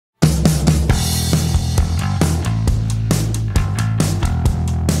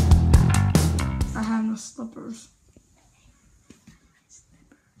slippers.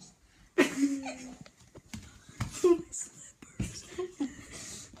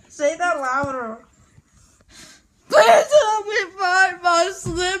 Say that louder. Please help me find my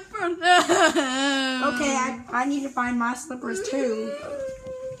slippers. Okay, I need to find my slippers too.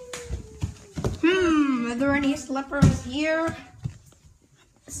 Are there any slippers here?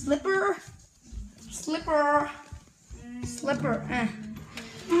 Slipper.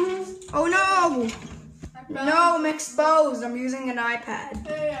 Oh no! No, I'm exposed. I'm using an iPad.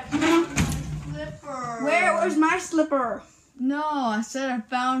 Slipper. Where's my slipper? No, I said I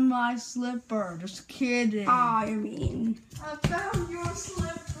found my slipper. Just kidding. Ah, you mean. I found your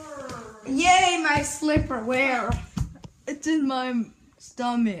slipper. Yay, my slipper. Where? It's in my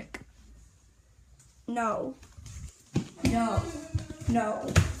stomach. No. No.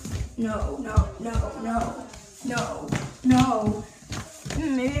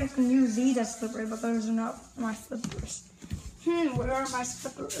 Maybe I can use these as slippers, but those are not my slippers. Where are my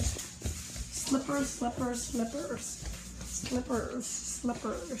slippers?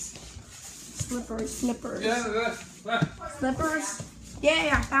 Slippers. Yay,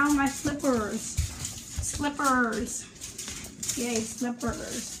 I found my slippers. Yay,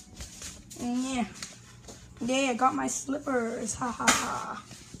 slippers. Yeah. Yay, I got my slippers. Ha ha ha.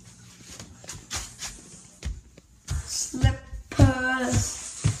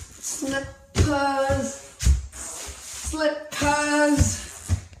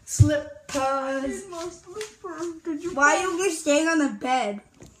 Why are you just staying on the bed?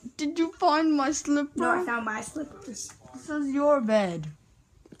 Did you find my slipper? No, I found my slippers. This is your bed.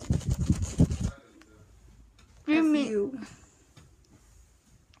 Give me. You.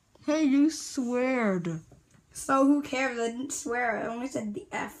 Hey, you sweared. So who cares? I didn't swear. I only said the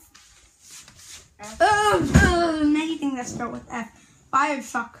F. Anything that start with F. Fire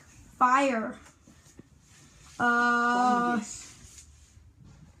truck. Fire.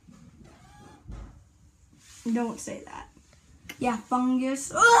 Don't say that. Yeah,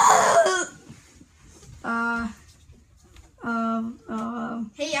 fungus. Hey, I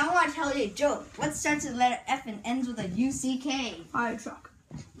want to tell you a joke. What starts with the letter F and ends with a UCK? Fire truck.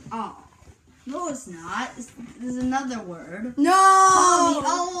 Oh. No, it's not. There's another word. No! Tell me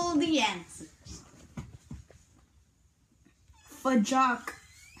all the answers. Fajock.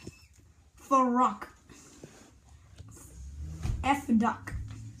 Farock. F duck.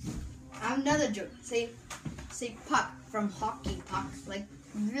 I have another joke. Say puck from hockey puck. Like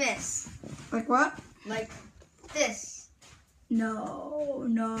this. Like what? Like this. No.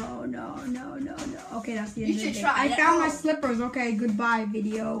 Okay, that's the end You of the should day. try I it. found my Oh. slippers. Okay, goodbye,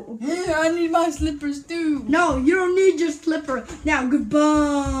 video. Yeah, I need my slippers too. No, you don't need your slipper. Now,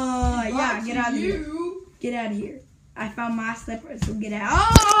 goodbye. Yeah, get out of here. Get out of here. I found my slippers, so get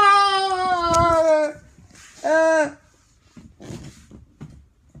out.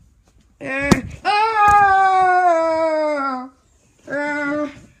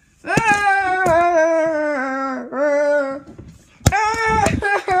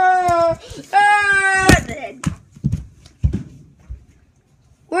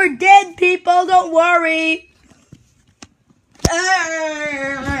 We're dead, people. Don't worry.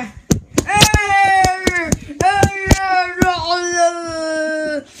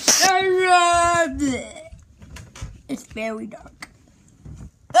 It's very dark.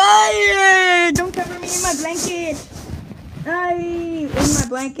 Don't cover me in my blanket. In my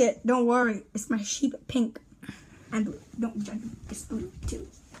blanket. Don't worry. It's my sheep pink and blue. Don't judge me. It's blue too.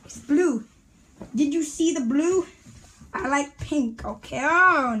 It's blue. Did you see the blue? I like pink. Okay.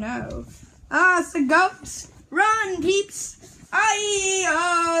 Oh no. It's a ghost. Run, peeps.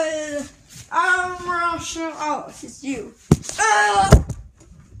 I'm Russia. Oh, it's you.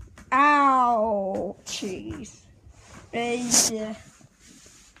 Ow. Jeez.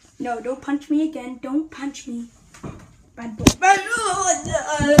 No, don't punch me again. Don't punch me. Bad boy.